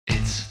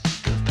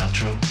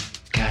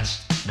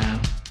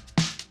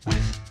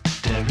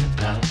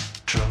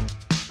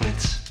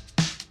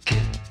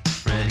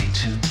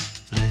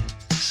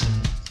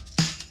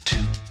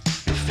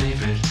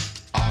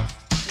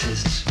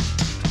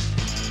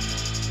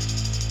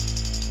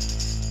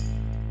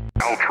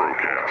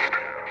Paltrocast.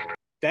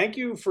 Thank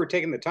you for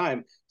taking the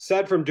time.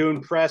 Aside from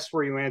doing press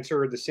where you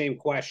answer the same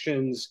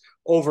questions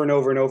over and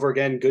over and over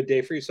again, good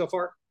day for you so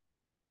far?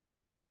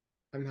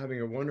 I'm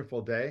having a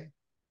wonderful day.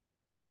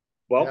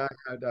 Yeah, Well,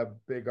 I had a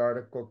big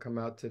article come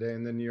out today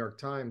in the New York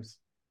Times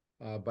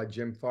by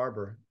Jim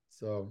Farber.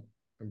 So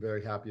I'm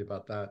very happy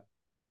about that.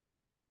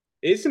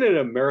 isn't it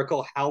a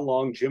miracle how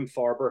long Jim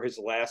Farber has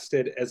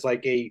lasted as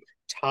like a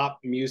top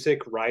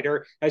music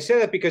writer? I say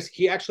that because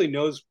he actually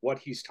knows what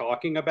he's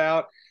talking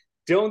about.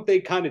 Don't they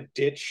kind of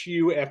ditch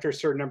you after a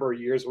certain number of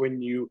years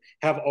when you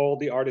have all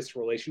the artist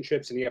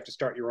relationships and you have to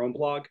start your own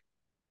blog?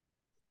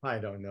 I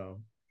don't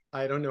know.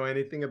 I don't know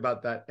anything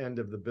about that end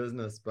of the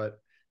business, but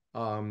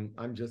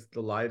I'm just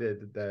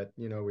delighted that,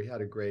 we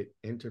had a great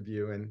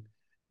interview and,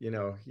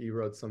 he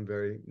wrote some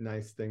very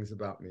nice things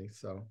about me.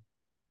 So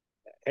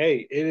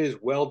Hey, it is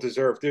well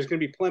deserved. There's going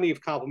to be plenty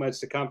of compliments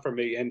to come from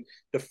me. And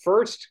the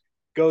first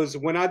goes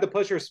when I had the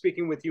pleasure of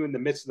speaking with you in the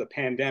midst of the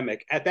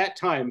pandemic. At that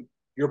time,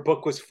 your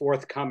book was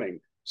forthcoming.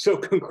 So,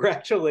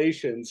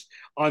 congratulations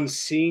on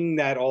seeing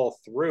that all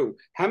through.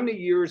 How many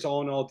years,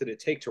 all in all, did it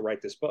take to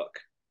write this book?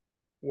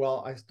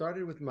 well, I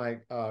started with my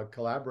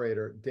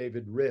collaborator,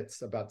 David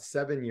Ritz, about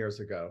 7 years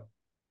ago.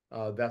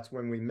 That's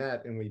when we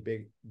met and we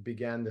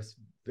began this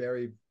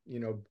very,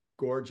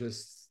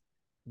 gorgeous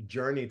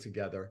journey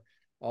together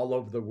all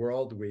over the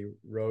world. We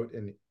wrote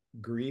in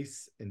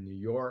Greece, in New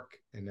York,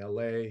 in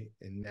LA,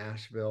 in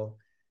Nashville.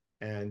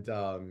 And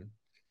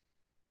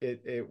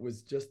it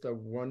was just a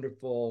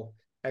wonderful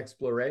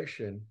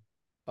exploration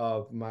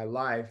of my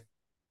life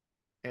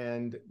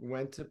and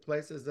went to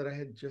places that I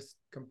had just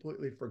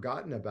completely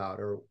forgotten about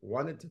or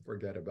wanted to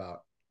forget about.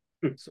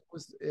 So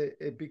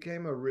it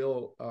became a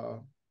real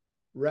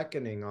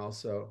reckoning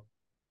also.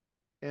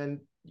 And,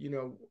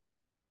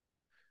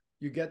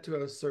 you get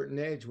to a certain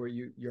age where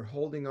you're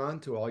holding on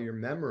to all your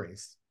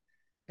memories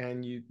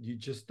and you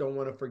just don't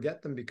want to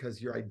forget them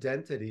because your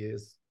identity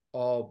is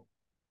all,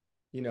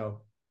 you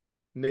know,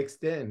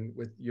 mixed in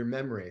with your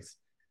memories.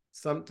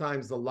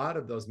 Sometimes a lot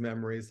of those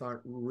memories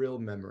aren't real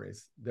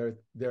memories. They're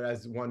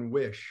as one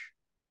wish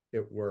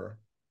it were.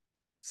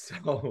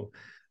 So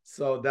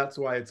so that's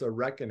why it's a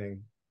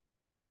reckoning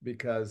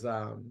because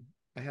I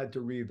had to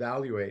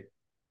reevaluate,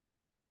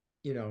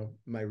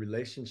 my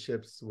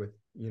relationships with,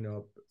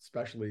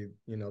 especially,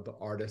 the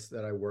artists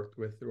that I worked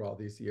with through all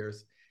these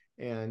years.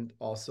 And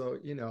also,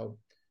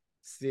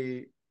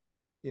 see,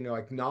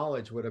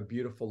 acknowledge what a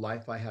beautiful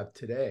life I have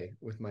today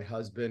with my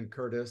husband,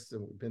 Curtis.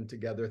 And we've been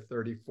together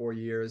 34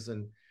 years.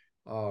 And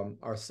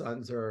our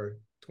sons are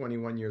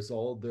 21 years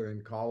old. They're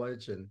in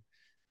college and,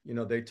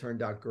 they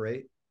turned out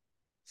great.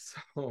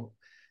 So,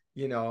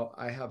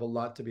 I have a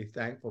lot to be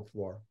thankful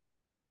for.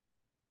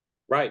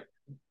 Right.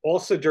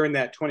 Also, during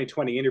that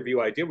 2020 interview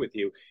I did with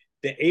you,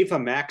 the Ava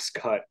Max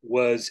cut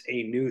was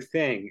a new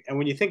thing. And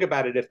when you think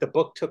about it, if the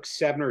book took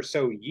 7 or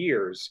so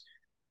years,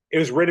 it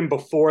was written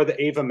before the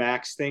Ava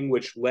Max thing,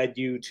 which led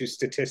you to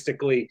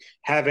statistically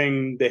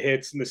having the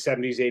hits in the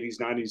 70s, 80s,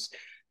 90s,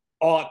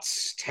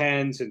 aughts,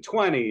 10s, and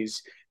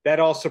 20s. That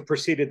also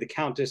preceded the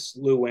Countess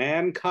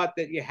Luann cut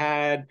that you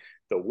had,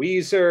 the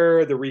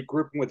Weezer, the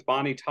regrouping with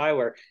Bonnie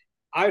Tyler.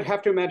 I'd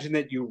have to imagine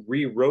that you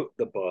rewrote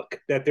the book,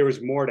 that there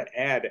was more to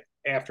add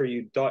after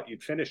you thought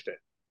you'd finished it.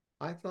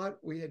 I thought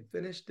we had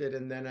finished it,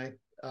 and then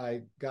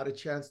I got a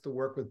chance to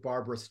work with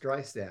Barbara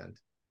Streisand,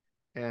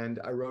 and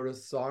I wrote a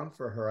song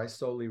for her. I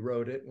solely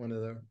wrote it, one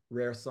of the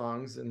rare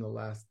songs in the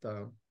last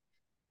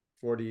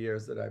 40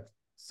 years that I've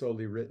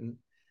solely written,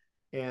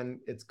 and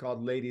it's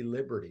called Lady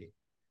Liberty,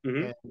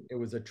 Mm-hmm. and it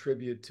was a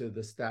tribute to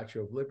the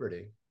Statue of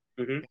Liberty,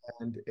 Mm-hmm.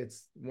 and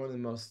it's one of the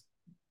most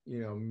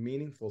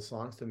meaningful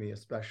songs to me,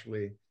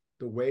 especially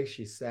the way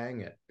she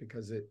sang it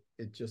because it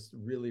just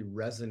really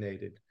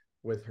resonated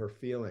with her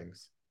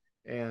feelings.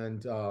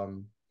 And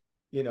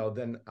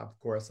then of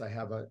course I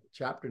have a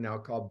chapter now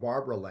called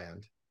Barbara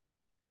Land.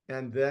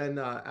 And then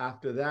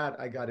after that,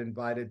 I got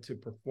invited to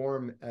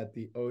perform at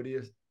the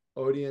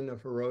Odeon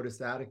of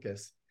Herodotus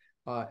Atticus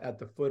at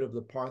the foot of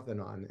the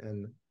Parthenon,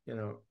 and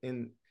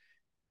in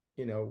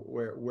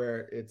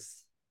where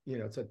it's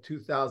a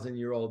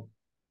 2,000-year-old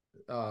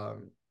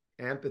um,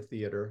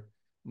 amphitheater,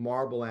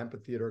 marble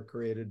amphitheater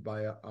created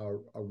by a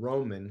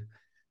Roman,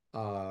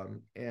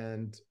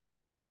 and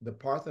the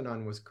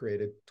Parthenon was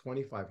created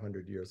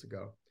 2,500 years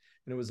ago,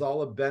 and it was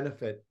all a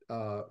benefit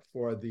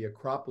for the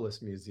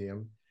Acropolis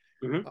Museum,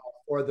 Mm-hmm.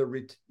 for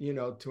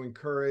the to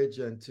encourage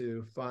and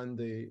to fund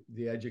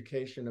the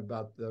education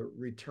about the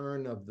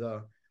return of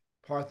the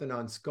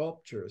Parthenon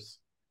sculptures,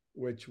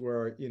 which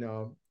were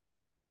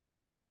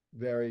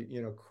very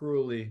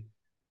cruelly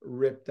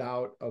ripped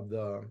out of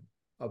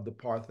the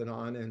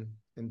Parthenon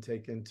and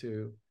taken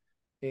to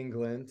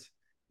England,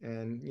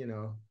 and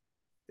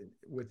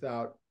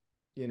without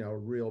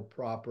real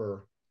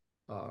proper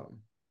um,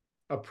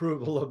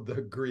 approval of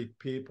the Greek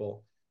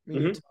people. I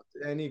mean, you Mm-hmm. talk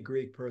to any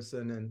Greek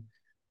person, and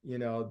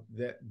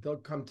that they'll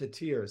come to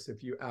tears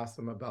if you ask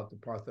them about the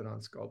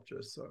Parthenon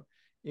sculptures. So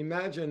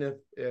imagine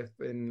if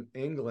in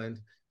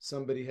England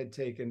somebody had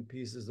taken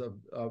pieces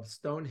of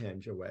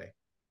Stonehenge away.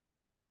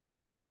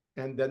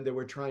 and then they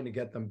were trying to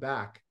get them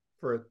back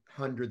for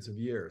hundreds of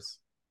years.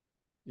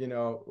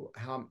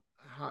 How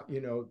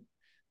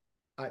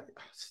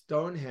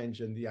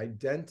Stonehenge and the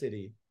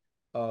identity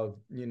of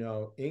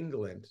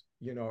England,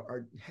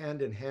 are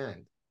hand in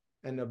hand,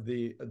 and of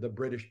the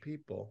British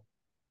people,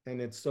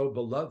 and it's so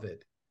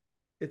beloved.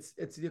 It's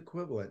the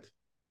equivalent.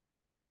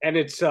 And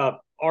it's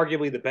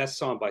arguably the best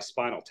song by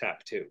Spinal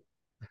Tap too.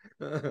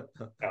 Okay,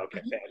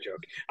 bad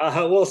joke.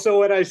 Well, so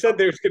when I said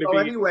there's going to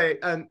So be anyway,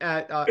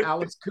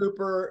 Alice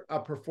Cooper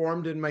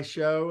performed in my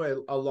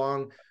show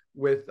along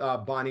with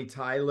Bonnie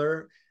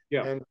Tyler,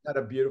 yeah, and had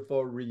a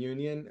beautiful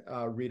reunion.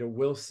 Rita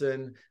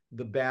Wilson,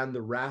 the band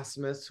The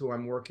Rasmus, who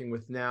I'm working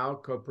with now,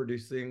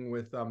 co-producing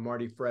with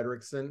Marty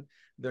Fredrickson,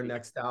 their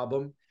next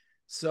album.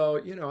 So,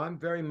 I'm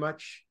very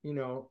much,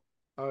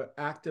 an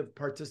active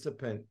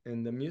participant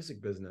in the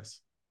music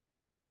business.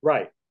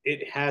 right.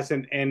 It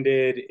hasn't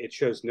ended. It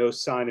shows no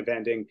sign of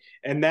ending,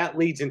 and that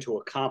leads into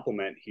a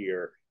compliment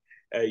here.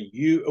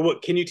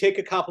 Can you take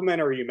a compliment,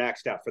 or are you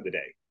maxed out for the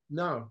day?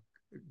 No,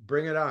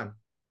 bring it on.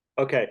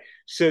 Okay,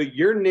 so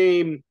your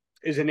name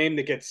is a name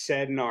that gets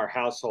said in our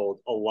household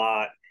a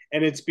lot,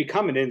 and it's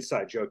become an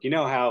inside joke. You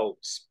know how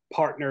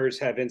partners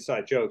have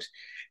inside jokes,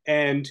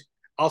 and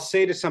I'll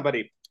say to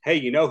somebody, "Hey,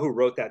 you know who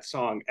wrote that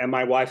song?" And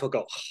my wife will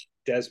go,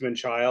 "Desmond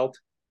Child."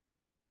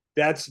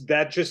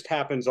 That just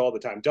happens all the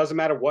time. Doesn't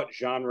matter what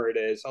genre it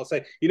is. I'll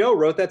say, "You know who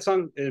wrote that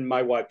song?" And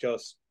my wife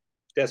just,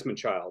 "Desmond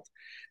Child."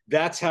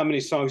 That's how many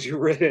songs you've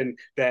written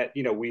that,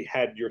 we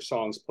had your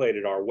songs played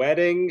at our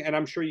wedding. And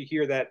I'm sure you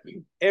hear that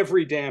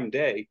every damn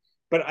day.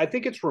 But I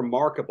think it's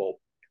remarkable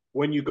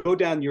when you go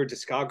down your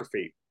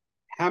discography,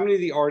 how many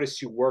of the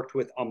artists you worked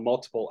with on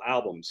multiple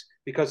albums.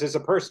 Because as a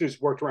person who's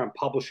worked around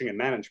publishing and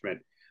management,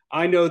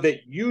 I know that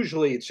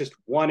usually it's just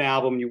one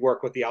album, you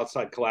work with the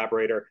outside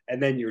collaborator,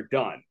 and then you're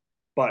done.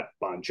 But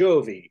Bon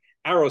Jovi,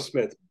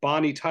 Aerosmith,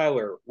 Bonnie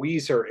Tyler,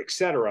 Weezer,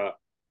 etc.,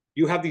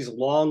 you have these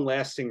long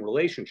lasting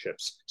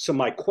relationships. So,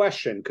 my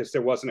question, because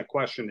there wasn't a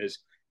question, is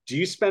do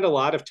you spend a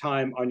lot of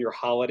time on your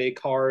holiday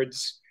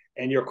cards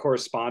and your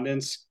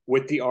correspondence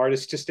with the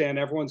artists to stay on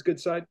everyone's good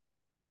side?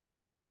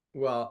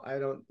 Well, I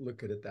don't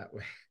look at it that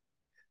way.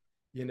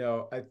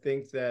 I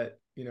think that,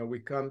 we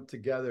come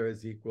together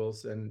as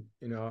equals, and,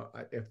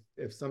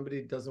 if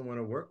somebody doesn't want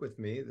to work with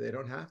me, they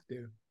don't have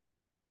to.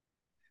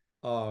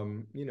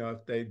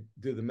 If they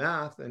do the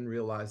math and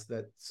realize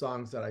that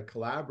songs that I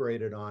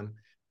collaborated on,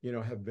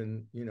 have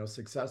been,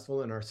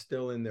 successful and are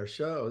still in their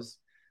shows,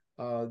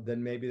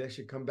 then maybe they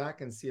should come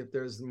back and see if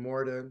there's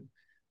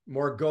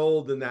more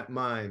gold in that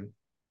mine.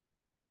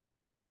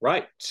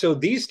 Right. So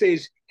these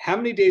days, how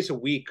many days a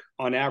week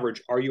on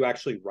average are you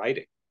actually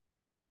writing?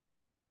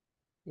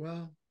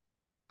 Well,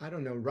 I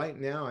don't know. Right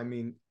now, I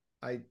mean,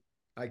 I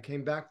I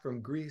came back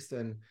from Greece,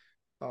 and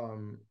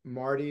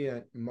Marty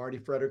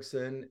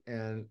Fredrickson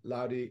and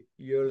Laudi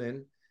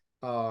Yulin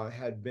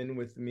had been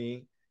with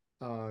me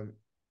um,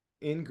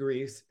 in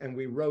Greece, and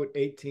we wrote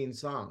 18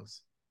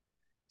 songs.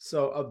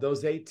 So of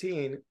those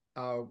 18,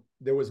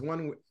 there was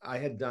one I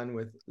had done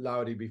with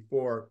Laudi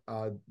before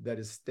that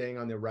is staying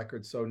on the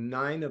record. So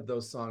 9 of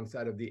those songs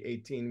out of the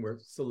 18 were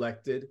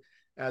selected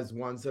as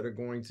ones that are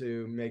going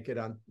to make it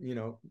on,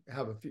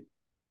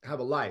 have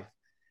a life.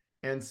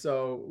 And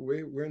so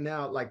we're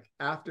now, like,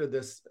 after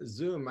this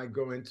Zoom, I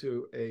go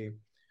into a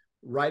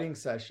writing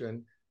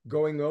session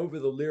going over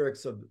the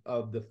lyrics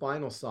of the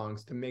final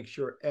songs to make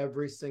sure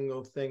every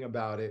single thing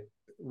about it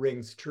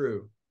rings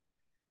true.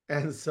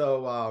 And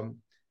so,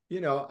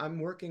 I'm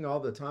working all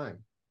the time,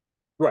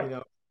 Right.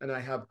 and I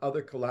have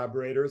other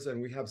collaborators,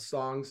 and we have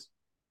songs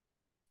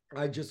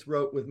I just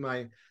wrote with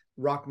my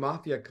Rock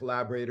Mafia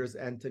collaborators,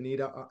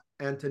 Antonina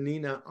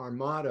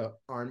Armato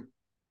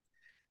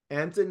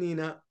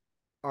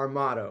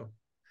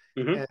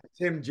Mm-hmm. and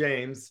Tim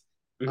James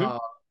Mm-hmm. uh,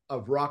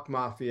 of Rock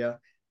Mafia.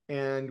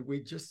 And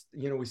we just,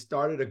 we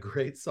started a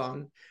great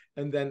song,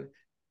 and then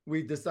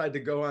we decided to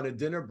go on a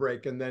dinner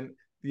break. And then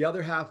the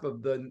other half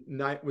of the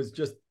night was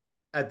just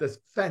at this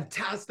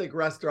fantastic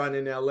restaurant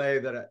in LA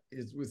that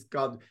was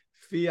called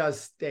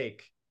Fia's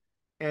Steak.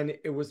 And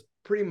it was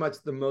pretty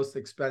much the most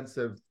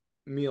expensive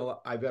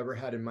meal I've ever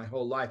had in my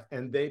whole life.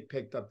 And they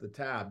picked up the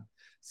tab.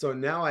 So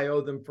now I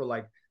owe them for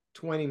like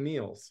 20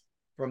 meals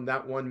from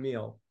that one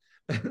meal.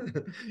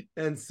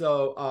 And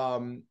so,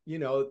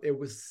 it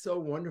was so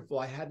wonderful.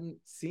 I hadn't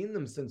seen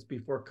them since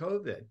before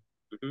COVID.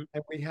 Mm-hmm.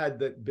 And we had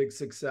the big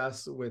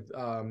success with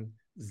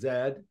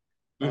Zed,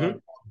 Mm-hmm.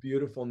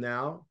 Beautiful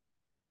Now.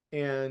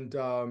 And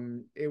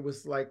it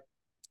was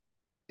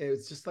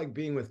just like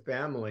being with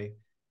family.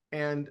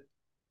 And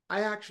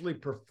I actually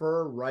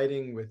prefer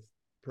writing with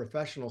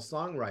professional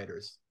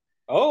songwriters.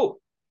 Oh,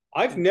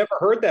 I've never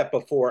heard that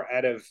before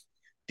out of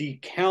the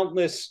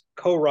countless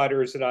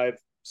co-writers that I've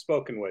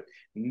spoken with.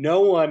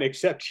 No one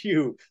except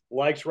you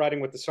likes writing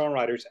with the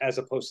songwriters as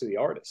opposed to the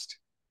artist.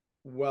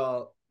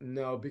 Well,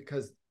 no,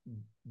 because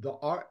the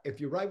art,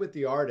 if you write with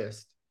the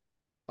artist,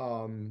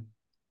 um,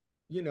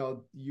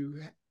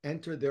 you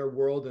enter their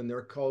world and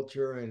their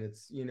culture, and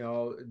it's,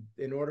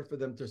 in order for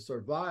them to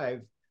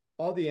survive,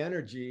 all the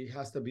energy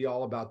has to be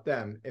all about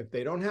them. If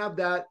they don't have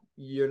that,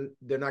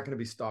 they're not going to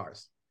be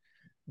stars.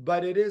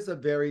 But it is a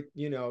very,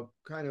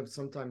 kind of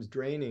sometimes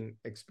draining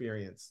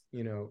experience,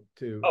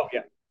 Oh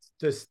yeah.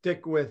 to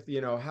stick with,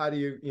 how do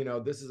you,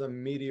 this is a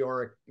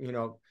meteoric, you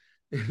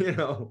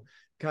know,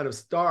 kind of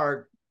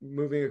star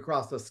moving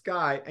across the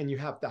sky, and you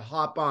have to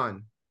hop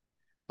on.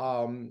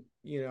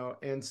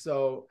 And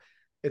so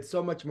it's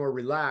so much more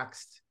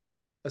relaxed,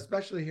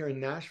 especially here in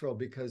Nashville,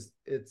 because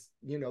it's,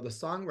 the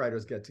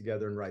songwriters get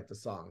together and write the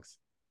songs.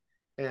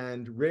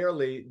 And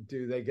rarely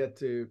do they get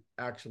to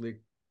actually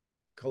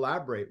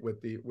collaborate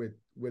with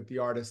the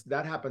artists.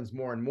 That happens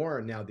more and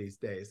more now these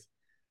days.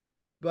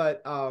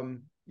 But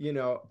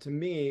to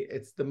me,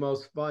 it's the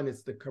most fun.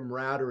 It's the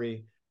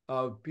camaraderie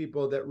of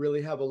people that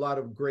really have a lot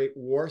of great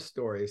war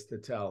stories to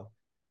tell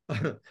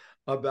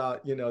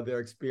about, their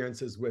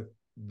experiences with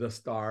the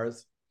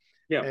stars.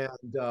 Yeah.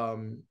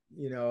 And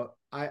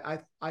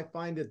I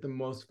find it the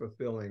most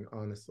fulfilling,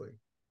 honestly.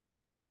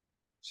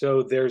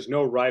 So there's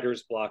no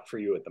writer's block for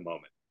you at the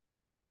moment.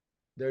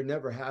 There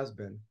never has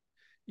been.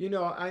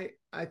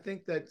 I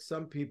think that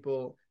some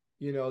people,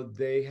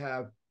 they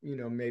have,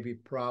 maybe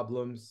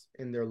problems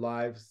in their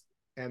lives,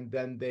 and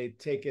then they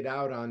take it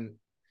out on,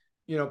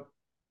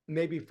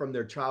 maybe from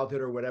their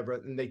childhood or whatever,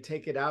 and they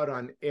take it out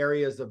on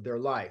areas of their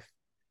life.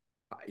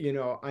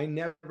 I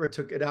never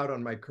took it out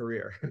on my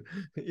career.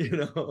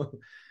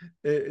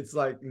 It's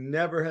like,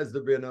 never has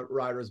there been a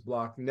writer's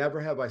block. Never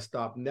have I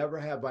stopped. Never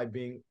have I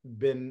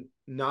been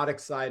not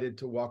excited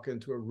to walk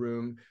into a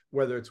room,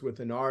 whether it's with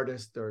an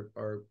artist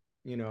or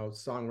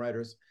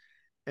songwriters,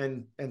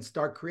 and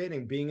start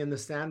creating, being in the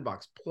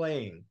sandbox,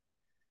 playing.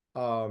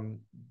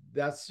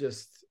 That's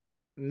just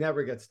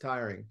never gets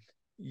tiring.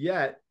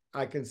 Yet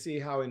I can see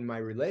how in my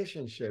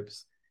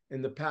relationships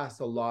in the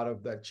past, a lot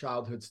of that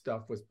childhood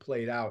stuff was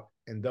played out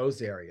in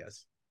those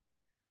areas.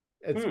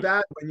 It's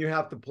bad when you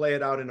have to play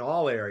it out in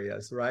all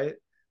areas, right?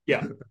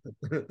 Yeah.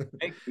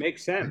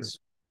 Makes sense.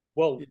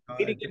 Well,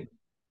 Go ahead.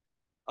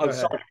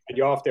 sorry to cut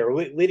you off there.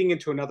 Leading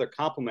into another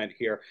compliment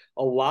here,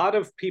 a lot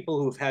of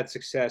people who've had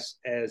success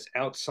as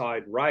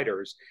outside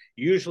writers,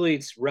 usually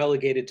it's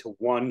relegated to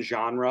one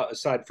genre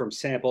aside from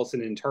samples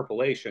and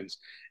interpolations.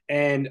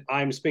 And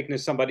I'm speaking to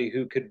somebody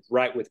who could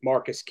write with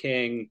Marcus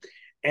King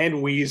and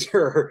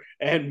Weezer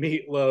and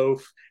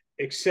Meatloaf,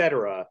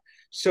 etc.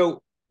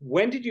 So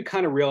when did you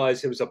kind of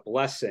realize it was a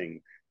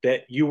blessing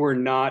that you were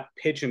not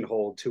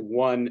pigeonholed to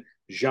one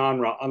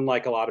genre,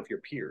 unlike a lot of your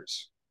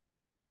peers?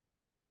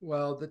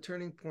 Well, the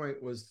turning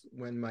point was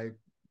when my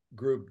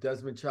group,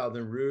 Desmond Child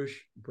and Rouge,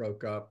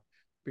 broke up,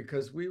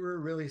 because we were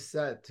really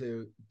set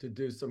to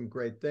do some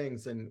great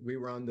things, and we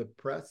were on the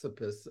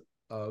precipice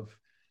of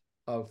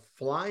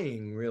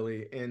flying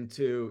really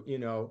into,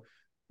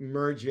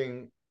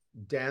 merging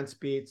dance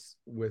beats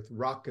with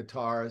rock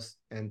guitars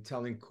and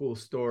telling cool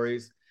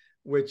stories,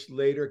 which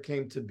later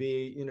came to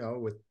be,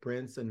 with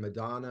Prince and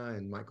Madonna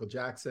and Michael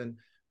Jackson.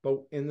 But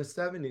in the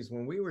 70s,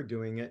 when we were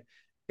doing it,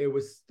 it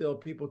was still,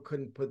 people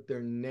couldn't put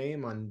their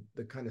name on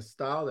the kind of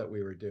style that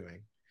we were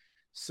doing.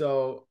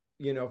 So,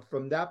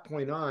 from that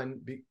point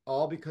on,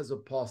 all because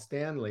of Paul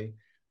Stanley,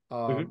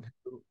 who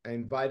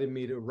invited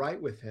me to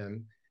write with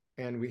him.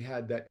 And we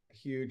had that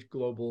huge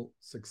global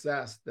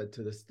success that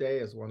to this day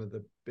is one of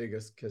the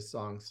biggest Kiss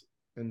songs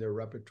in their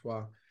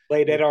repertoire.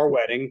 Played at our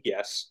wedding,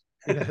 yes.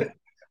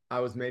 I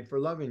Was Made for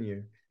Loving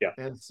You. Yeah.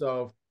 And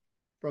so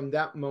from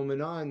that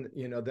moment on,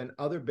 then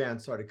other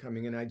bands started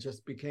coming in. I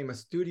just became a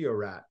studio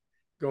rat,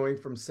 going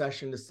from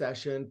session to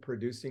session,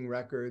 producing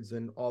records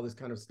and all this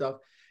kind of stuff.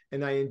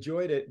 And I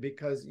enjoyed it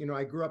because,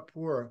 I grew up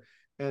poor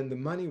and the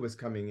money was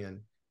coming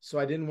in. So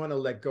I didn't want to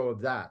let go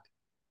of that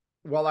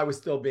while I was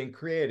still being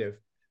creative.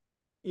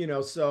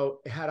 So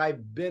had I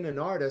been an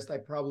artist, I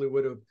probably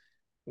would have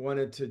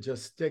wanted to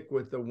just stick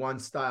with the one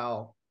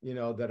style,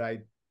 that I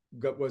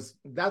got.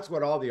 That's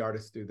what all the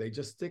artists do. They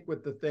just stick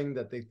with the thing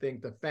that they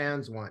think the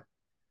fans want.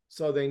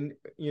 So they,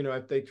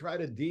 if they try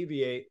to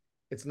deviate,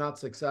 it's not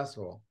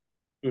successful.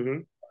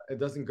 It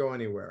doesn't go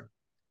anywhere.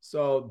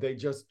 So they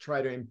just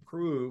try to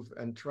improve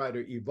and try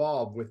to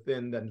evolve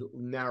within the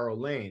narrow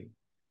lane.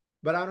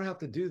 But I don't have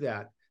to do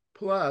that.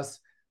 Plus,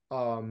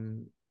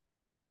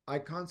 I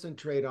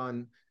concentrate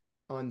on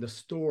the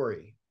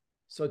story.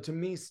 So to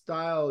me,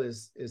 style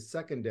is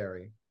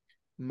secondary.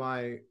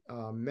 My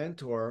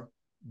mentor,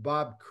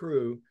 Bob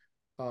Crew,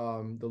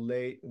 the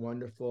late,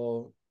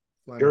 wonderful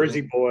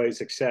Jersey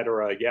Boys,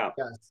 etc. Yeah.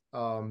 Yes.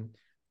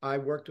 I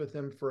worked with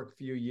him for a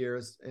few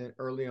years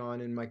early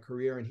on in my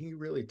career, and he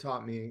really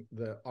taught me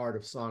the art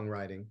of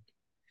songwriting.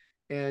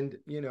 And,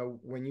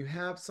 when you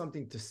have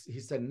something to, he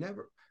said,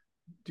 never,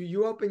 do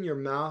you open your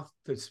mouth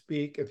to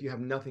speak if you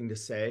have nothing to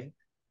say?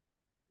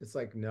 It's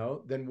like,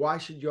 no, then why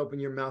should you open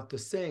your mouth to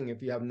sing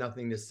if you have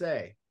nothing to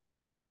say?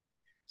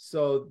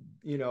 So,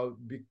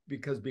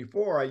 because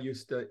before I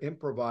used to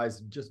improvise,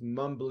 just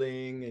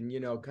mumbling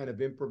and, kind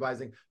of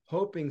improvising,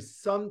 hoping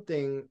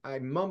something I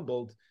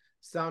mumbled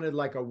sounded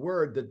like a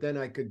word that then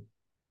I could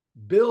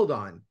build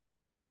on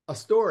a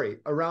story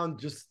around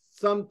just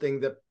something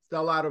that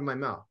fell out of my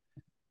mouth.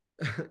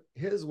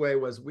 his way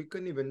was we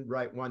couldn't even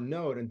write one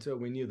note until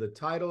we knew the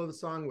title of the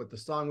song, what the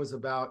song was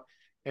about,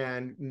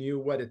 and knew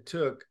what it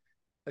took,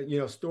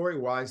 story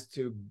wise,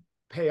 to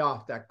pay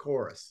off that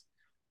chorus.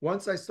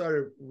 Once I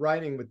started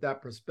writing with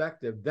that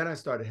perspective, then I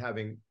started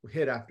having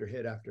hit after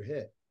hit after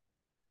hit.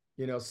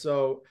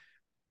 So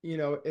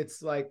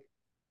it's like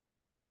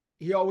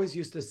he always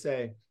used to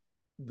say,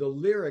 the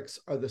lyrics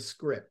are the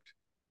script.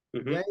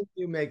 Mm-hmm. Then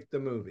you make the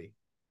movie.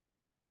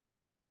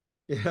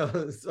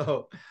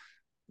 So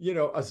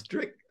a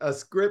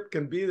script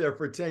can be there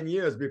for 10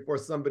 years before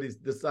somebody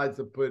decides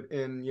to put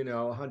in,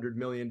 $100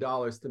 million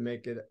to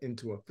make it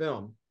into a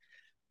film.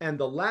 And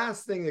the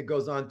last thing that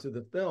goes on to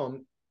the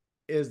film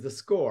is the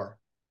score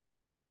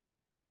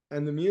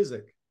and the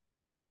music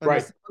and the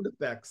sound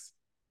effects.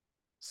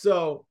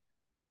 So,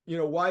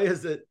 why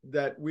is it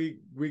that we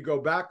go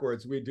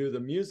backwards? We do the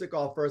music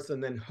all first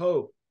and then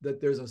hope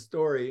that there's a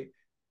story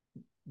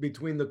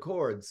between the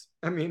chords.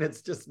 I mean,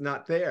 it's just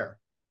not there.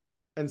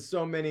 And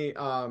so many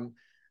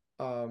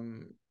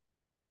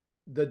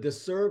the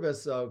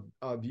disservice of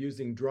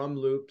using drum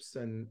loops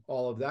and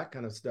all of that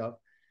kind of stuff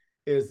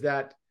is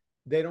that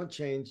they don't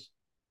change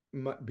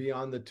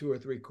beyond the 2 or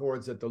 3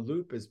 chords that the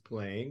loop is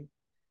playing,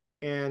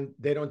 and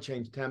they don't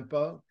change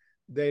tempo.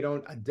 They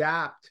don't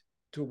adapt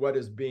to what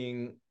is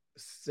being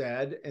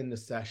said in the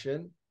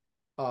session,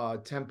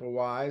 tempo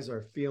wise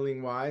or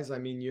feeling wise. I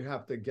mean, you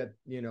have to get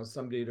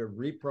somebody to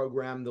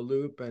reprogram the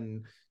loop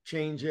and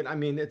change it. I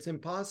mean, it's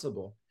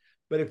impossible.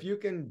 But if you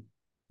can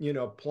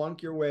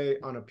plunk your way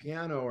on a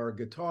piano or a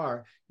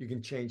guitar, you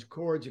can change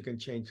chords, you can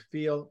change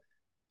feel,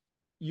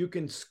 you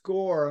can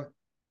score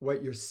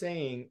what you're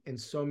saying in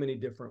so many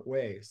different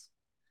ways.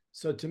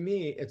 So to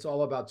me, it's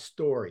all about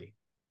story.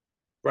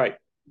 Right.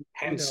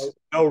 Hence,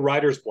 no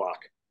writer's block.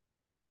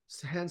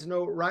 Hence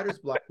no writer's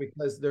block,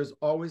 because there's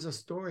always a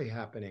story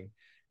happening.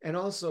 And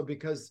also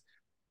because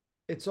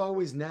it's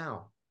always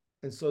now.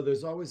 And so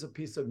there's always a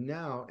piece of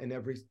now in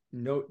every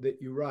note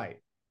that you write.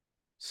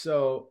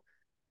 So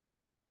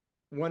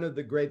one of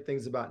the great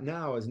things about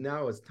now is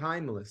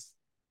timeless.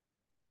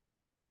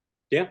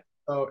 Yeah.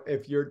 So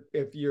if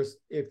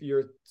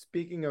you're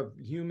speaking of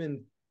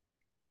human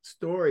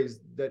stories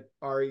that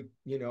are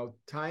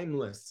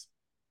timeless,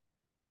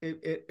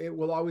 it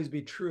will always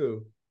be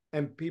true,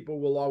 and people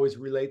will always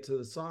relate to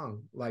the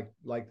song like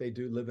they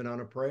do Living on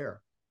a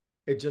Prayer.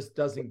 It just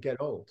doesn't get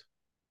old.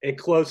 It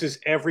closes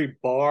every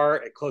bar.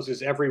 It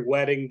closes every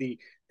wedding. The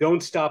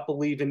Don't Stop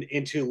Believing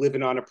into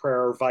Living on a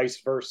Prayer, or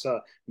vice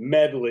versa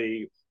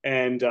medley,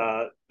 and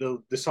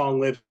the song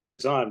lives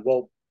on.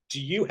 Well, do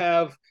you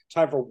have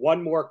time for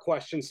one more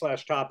question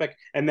 / topic,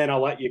 and then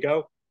I'll let you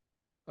go?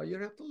 Oh, you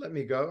don't have to let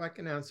me go. I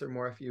can answer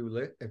more if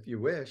you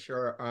wish,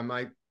 or am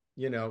I,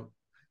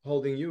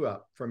 holding you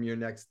up from your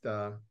next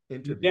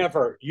interview?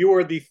 Never. You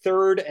are the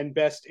third and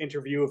best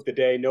interview of the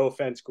day. No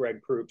offense,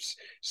 Greg Proops.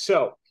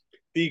 So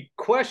the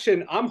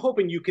question, I'm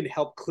hoping you can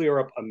help clear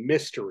up a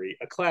mystery,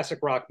 a classic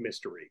rock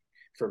mystery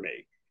for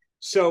me.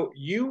 So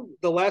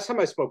the last time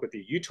I spoke with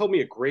you, you told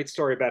me a great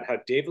story about how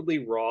David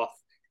Lee Roth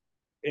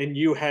and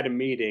you had a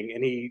meeting,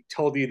 and he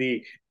told you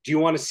do you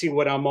want to see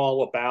what I'm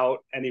all about?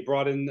 And he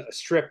brought in a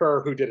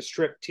stripper who did a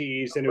strip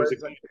tease, and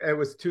it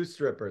was 2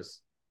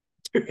 strippers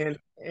and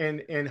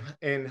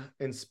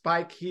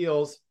spike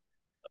heels,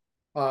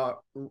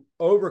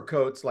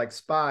 overcoats like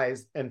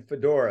spies, and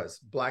fedoras,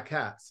 black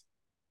hats.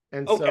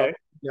 And okay.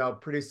 So,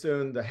 pretty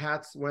soon the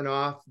hats went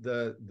off,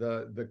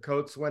 the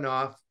coats went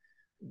off.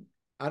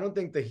 I don't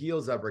think the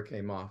heels ever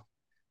came off,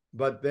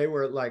 but they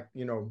were like,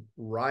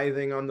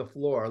 writhing on the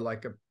floor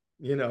like a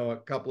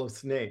couple of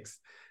snakes.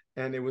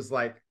 And it was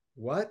like,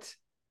 what?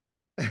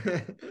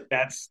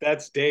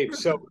 That's Dave.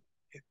 So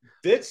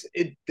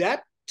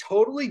that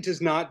totally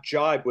does not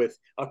jibe with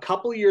a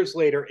couple of years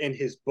later in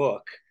his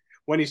book,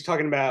 when he's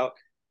talking about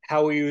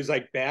how he was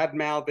like bad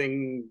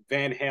mouthing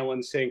Van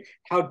Halen, saying,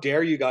 "How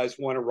dare you guys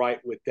want to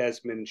write with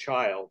Desmond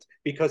Child?"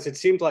 Because it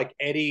seemed like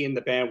Eddie and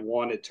the band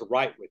wanted to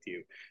write with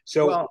you.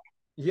 So, well,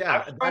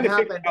 yeah, that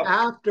happened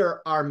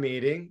after our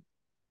meeting,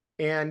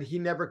 and he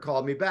never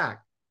called me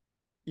back.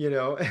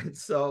 And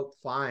so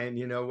fine,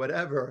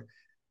 whatever.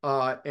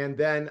 And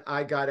then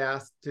I got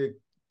asked to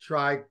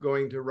try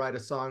going to write a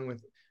song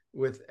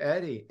with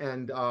Eddie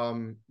and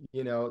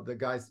the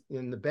guys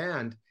in the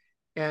band.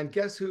 And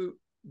guess who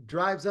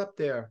drives up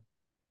there?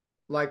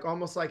 Like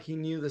almost like he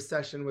knew the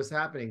session was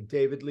happening.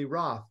 David Lee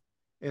Roth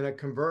in a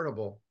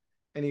convertible.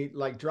 And he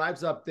like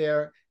drives up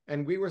there,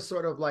 and we were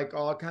sort of like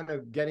all kind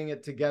of getting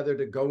it together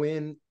to go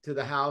in to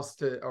the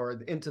house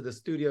or into the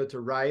studio to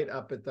write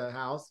up at the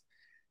house.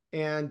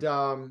 And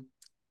all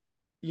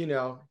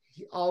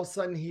of a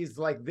sudden he's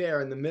like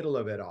there in the middle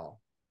of it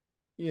all,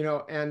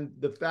 and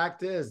the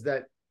fact is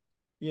that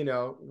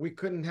we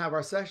couldn't have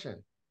our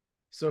session,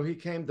 so he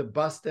came to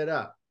bust it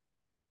up.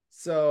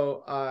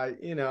 So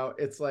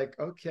it's like,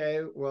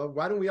 okay, well,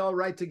 why don't we all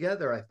write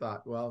together? I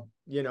thought, well,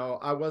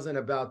 I wasn't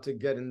about to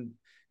get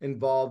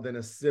involved in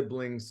a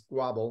sibling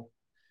squabble,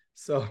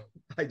 so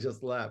I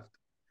just left.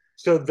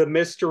 So the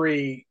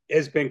mystery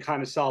has been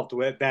kind of solved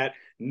with that.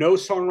 No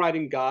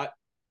songwriting got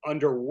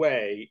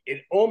underway.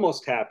 It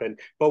almost happened,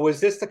 but was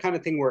this the kind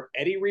of thing where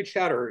Eddie reached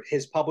out or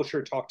his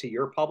publisher talked to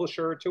your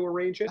publisher to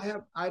arrange it?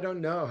 I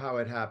don't know how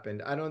it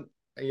happened. I don't,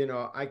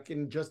 I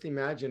can just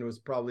imagine it was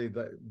probably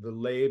the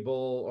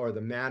label or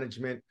the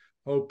management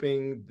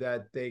hoping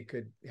that they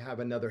could have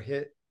another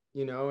hit,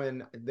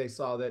 and they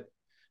saw that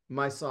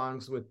my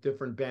songs with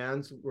different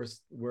bands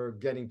were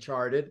getting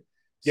charted.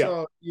 Yeah.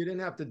 So you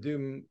didn't have to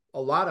do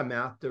a lot of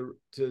math to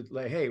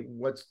like, hey,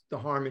 what's the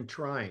harm in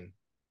trying?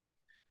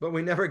 But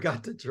we never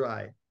got to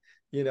try,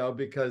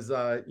 because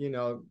the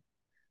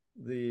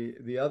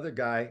other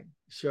guy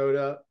showed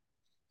up,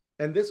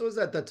 and this was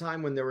at the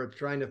time when they were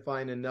trying to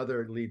find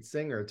another lead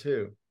singer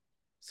too.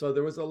 So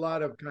there was a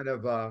lot of kind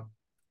of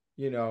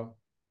you know,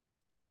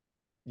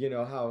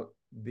 how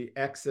the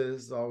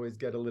exes always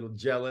get a little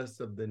jealous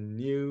of the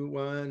new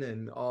one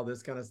and all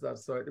this kind of stuff.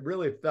 So it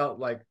really felt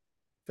like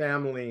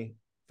family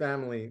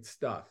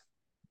stuff.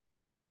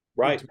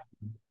 Right.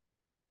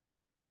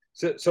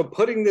 So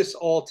putting this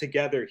all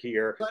together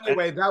here. So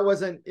anyway, that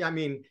wasn't, I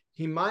mean,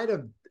 he might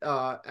have,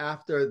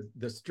 after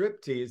the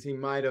striptease, he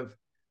might have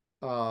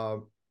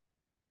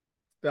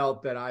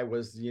felt that I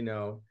was,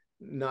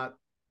 not,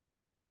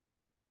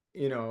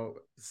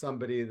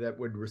 somebody that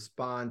would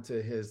respond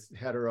to his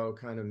hetero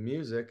kind of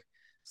music.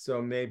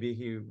 So maybe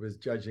he was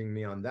judging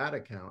me on that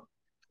account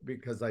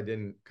because I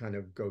didn't kind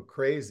of go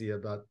crazy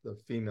about the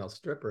female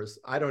strippers.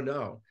 I don't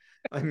know.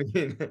 I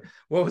mean,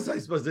 what was I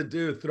supposed to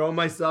do? Throw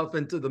myself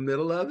into the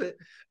middle of it?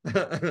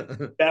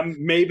 That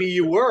maybe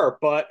you were,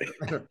 but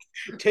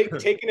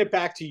taking it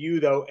back to you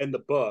though and the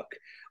book,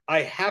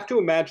 I have to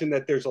imagine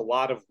that there's a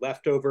lot of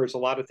leftovers, a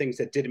lot of things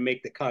that didn't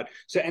make the cut.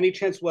 So any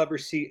chance we'll ever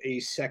see a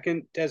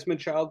second Desmond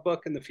Child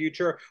book in the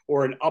future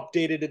or an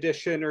updated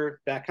edition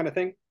or that kind of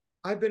thing?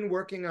 I've been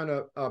working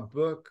on a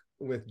book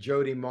with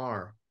Jody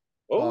Marr.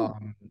 Oh,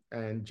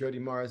 And Jody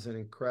Marr is an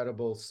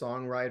incredible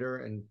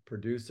songwriter and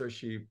producer.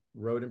 She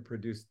wrote and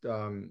produced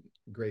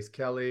Grace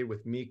Kelly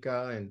with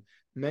Mika and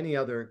many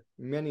other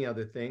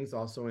things,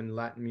 also in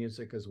Latin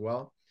music as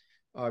well,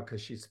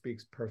 because she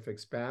speaks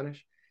perfect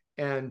Spanish.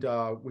 And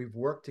we've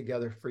worked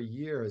together for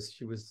years.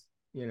 She was,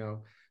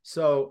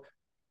 so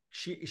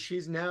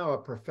she's now a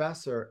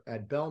professor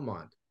at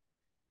Belmont.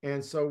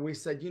 And so we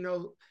said,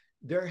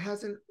 there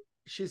hasn't,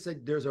 she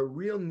said, there's a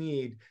real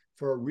need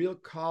for a real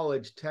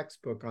college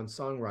textbook on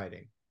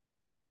songwriting.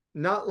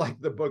 Not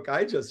like the book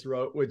I just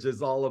wrote, which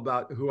is all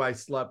about who I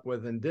slept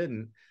with and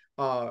didn't,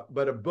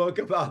 but a book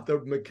about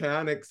the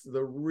mechanics,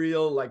 the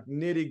real like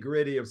nitty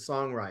gritty of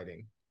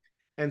songwriting.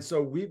 And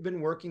so we've been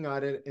working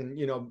on it in,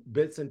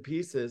 bits and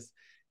pieces.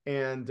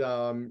 And,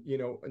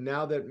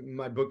 now that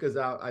my book is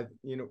out,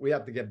 we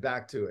have to get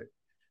back to it.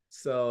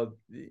 So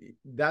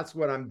that's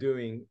what I'm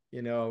doing,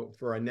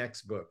 for our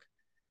next book.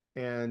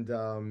 And,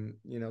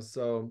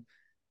 so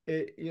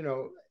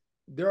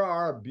there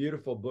are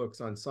beautiful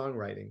books on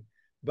songwriting,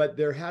 but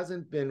there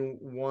hasn't been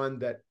one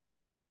that,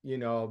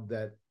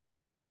 that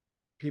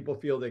people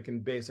feel they can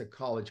base a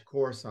college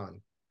course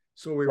on.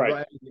 So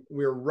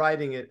we're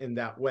writing it in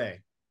that way.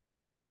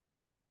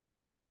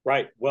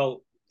 right.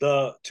 Well,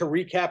 to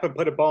recap and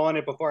put a bow on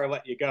it before I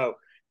let you go,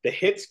 the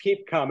hits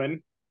keep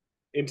coming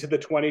into the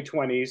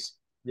 2020s.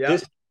 Yeah.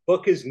 This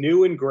book is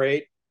new and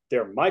great.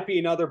 There might be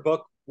another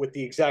book with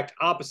the exact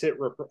opposite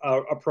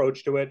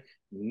approach to it.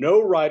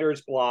 No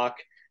writer's block,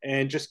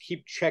 and just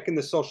keep checking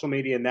the social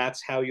media, and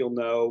that's how you'll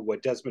know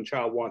what Desmond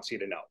Child wants you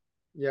to know.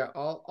 Yeah,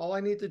 all I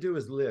need to do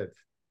is live,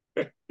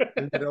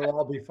 and it'll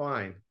all be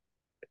fine,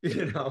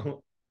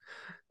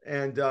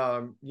 And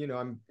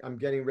I'm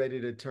getting ready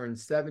to turn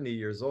 70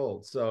 years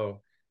old,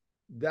 so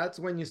that's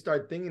when you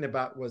start thinking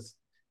about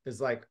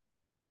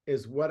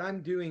is what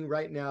I'm doing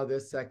right now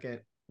this second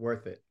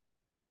worth it?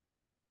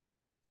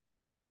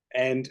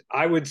 And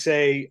I would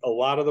say a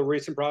lot of the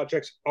recent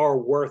projects are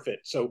worth it.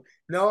 So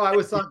no, I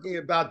was talking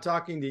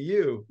to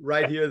you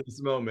right here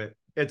this moment.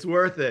 It's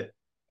worth it.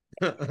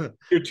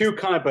 You're too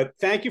kind, but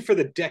thank you for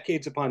the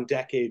decades upon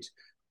decades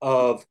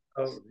of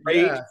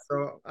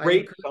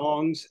great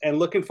songs, and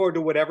looking forward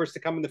to whatever's to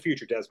come in the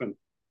future, Desmond.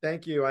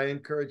 Thank you. I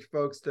encourage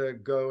folks to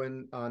go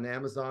on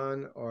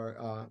Amazon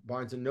or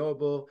Barnes &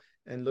 Noble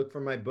and look for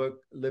my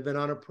book, Living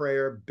on a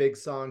Prayer, Big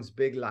Songs,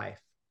 Big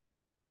Life.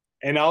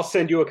 And I'll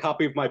send you a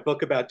copy of my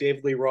book about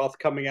David Lee Roth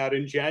coming out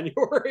in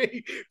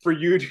January for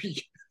you to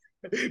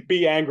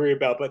be angry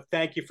about. But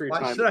thank you for your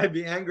time. Why should I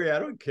be angry? I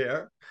don't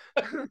care.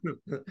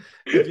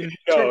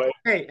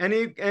 Hey,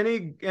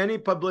 any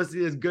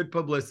publicity is good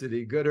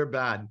publicity, good or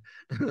bad.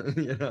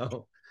 Paltrocast.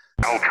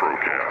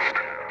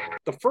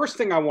 The first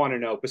thing I want to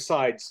know,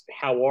 besides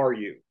how are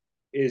you,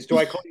 is do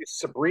I call you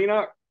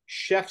Sabrina,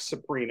 Chef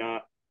Sabrina,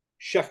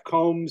 Chef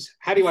Coombs?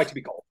 How do you like to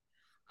be called?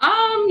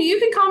 You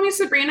can call me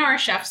Sabrina or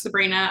Chef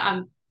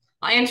Sabrina.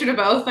 I answer to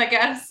both, I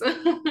guess.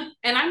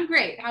 And I'm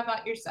great. How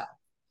about yourself?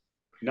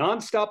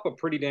 Nonstop, but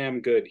pretty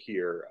damn good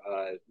here.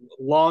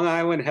 Long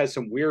Island has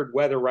some weird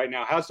weather right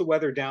now. How's the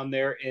weather down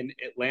there in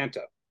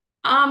Atlanta?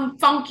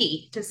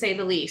 Funky, to say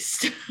the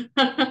least.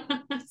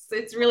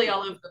 It's really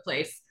all over the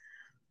place.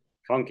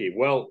 Funky.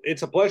 Well,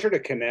 it's a pleasure to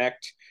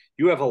connect.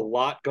 You have a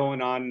lot going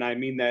on, and I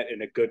mean that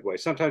in a good way.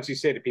 Sometimes you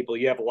say to people,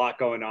 you have a lot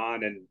going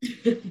on,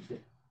 and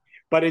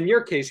but in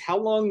your case, how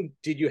long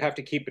did you have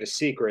to keep it a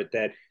secret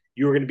that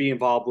you were going to be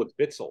involved with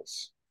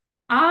Bitzels?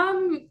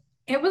 Um,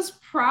 it was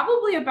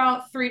probably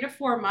about 3 to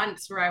 4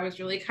 months where I was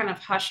really kind of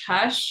hush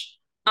hush.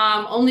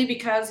 Only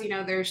because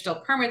there's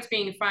still permits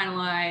being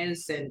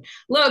finalized and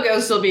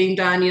logos still being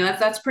done.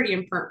 That's pretty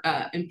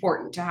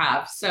important to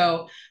have.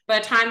 So by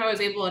the time I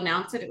was able to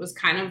announce it, it was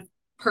kind of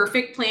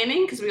perfect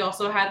planning because we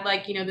also had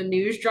like the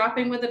news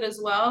dropping with it as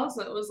well.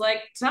 So it was like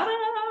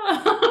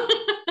ta-da!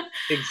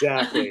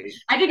 Exactly.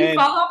 I didn't And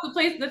fall off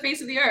the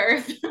face of the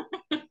earth.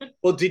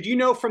 well, did you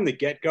know from the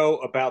get go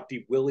about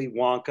the Willy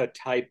Wonka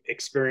type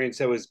experience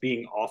that was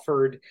being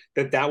offered,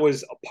 that that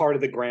was a part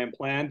of the grand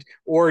plan?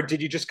 Or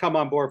did you just come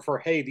on board for,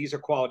 hey, these are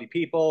quality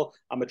people,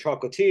 I'm a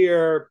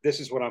chocolatier,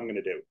 this is what I'm going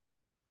to do?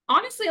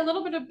 Honestly, a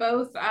little bit of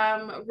both.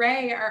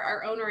 Ray,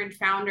 our owner and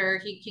founder,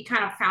 he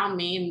kind of found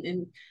me,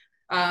 and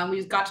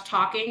we got to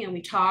talking, and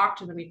we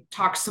talked, and then we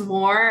talked some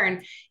more.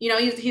 And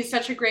he's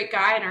such a great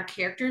guy, and our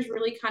characters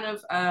really kind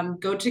of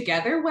go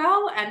together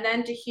well. And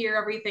then to hear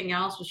everything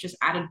else was just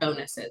added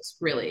bonuses,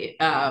 really.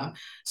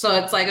 So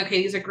it's like,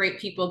 okay, these are great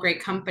people,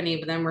 great company,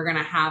 but then we're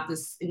gonna have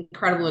this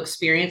incredible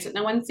experience that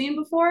no one's seen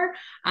before,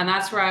 and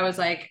that's where I was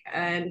like,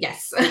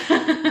 yes,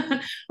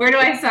 where do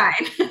I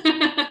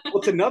sign? Well,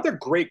 it's another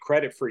great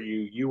credit for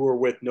you. You were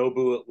with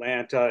Nobu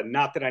Atlanta.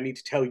 Not that I need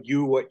to tell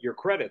you what your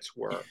credits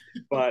were,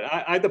 but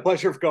I had the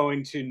pleasure of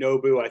going to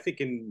Nobu, I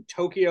think in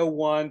Tokyo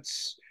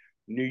once,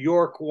 New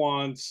York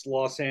once,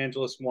 Los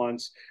Angeles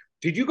once.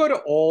 Did you go to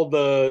all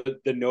the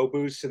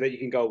Nobus so that you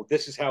can go,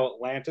 this is how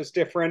Atlanta's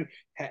different?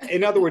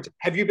 In other words,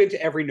 have you been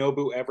to every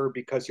Nobu ever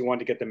because you wanted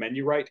to get the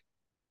menu right?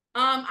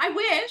 I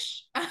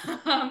wish.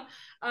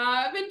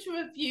 I've been to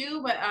a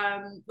few, but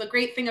the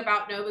great thing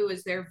about Nobu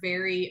is they're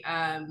very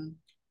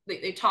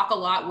they talk a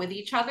lot with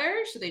each other,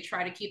 so they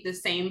try to keep the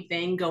same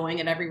thing going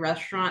at every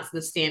restaurant, so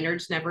the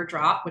standards never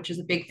drop, which is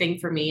a big thing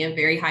for me, and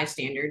very high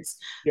standards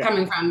Yeah.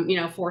 coming from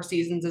Four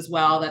Seasons as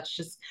well. That's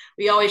just,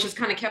 we always just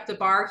kind of kept the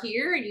bar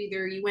here, and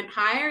either you went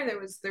higher, there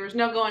was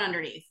no going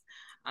underneath.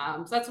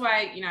 So that's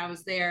why I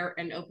was there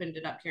and opened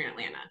it up here in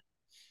Atlanta.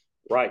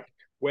 Right.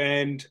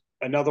 When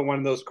another one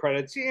of those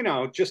credits,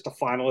 just a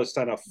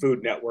finalist on a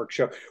Food Network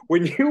show.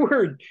 When you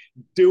were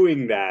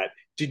doing that,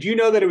 did you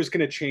know that it was going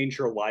to change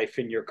your life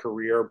and your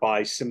career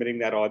by submitting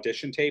that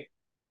audition tape?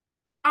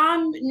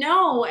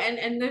 No,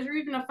 and there's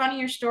even a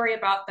funnier story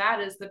about that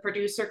is the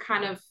producer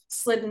kind of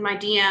slid in my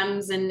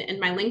DMs and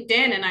my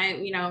LinkedIn, and I,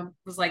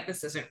 was like,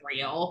 this isn't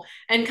real,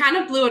 and kind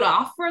of blew it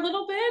off for a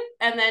little bit.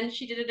 And then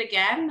she did it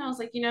again, and I was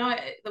like,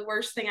 the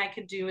worst thing I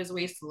could do is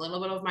waste a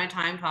little bit of my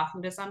time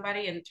talking to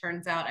somebody, and it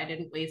turns out I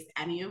didn't waste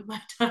any of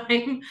my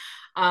time.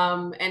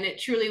 And it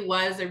truly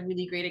was a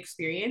really great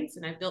experience,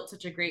 and I built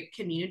such a great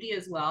community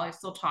as well. I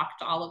still talk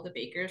to all of the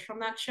bakers from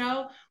that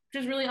show,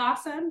 which is really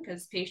awesome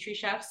because pastry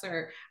chefs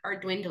are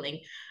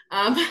dwindling.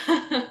 Um,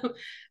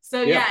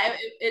 so Yeah. yeah,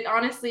 it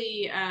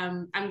honestly,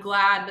 I'm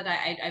glad that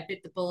I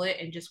bit the bullet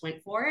and just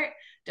went for it.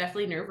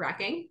 Definitely nerve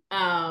wracking,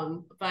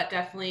 but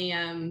definitely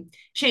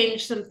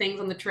changed some things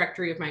on the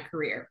trajectory of my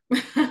career.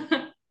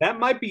 That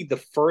might be the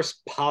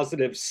first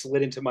positive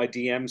slid into my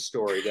DM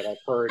story that I've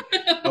heard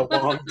in a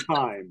long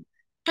time.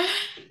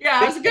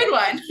 Yeah, it was a good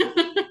one.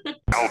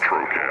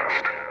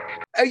 Paltrocast.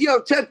 Hey,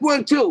 yo, check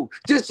 1, 2.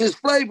 This is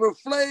Flavor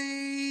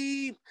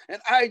Flav,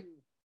 and I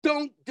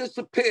don't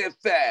disappear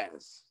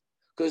fast.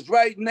 Because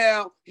right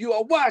now, you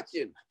are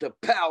watching the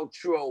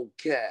Paltrocast.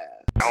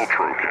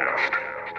 Paltrocast.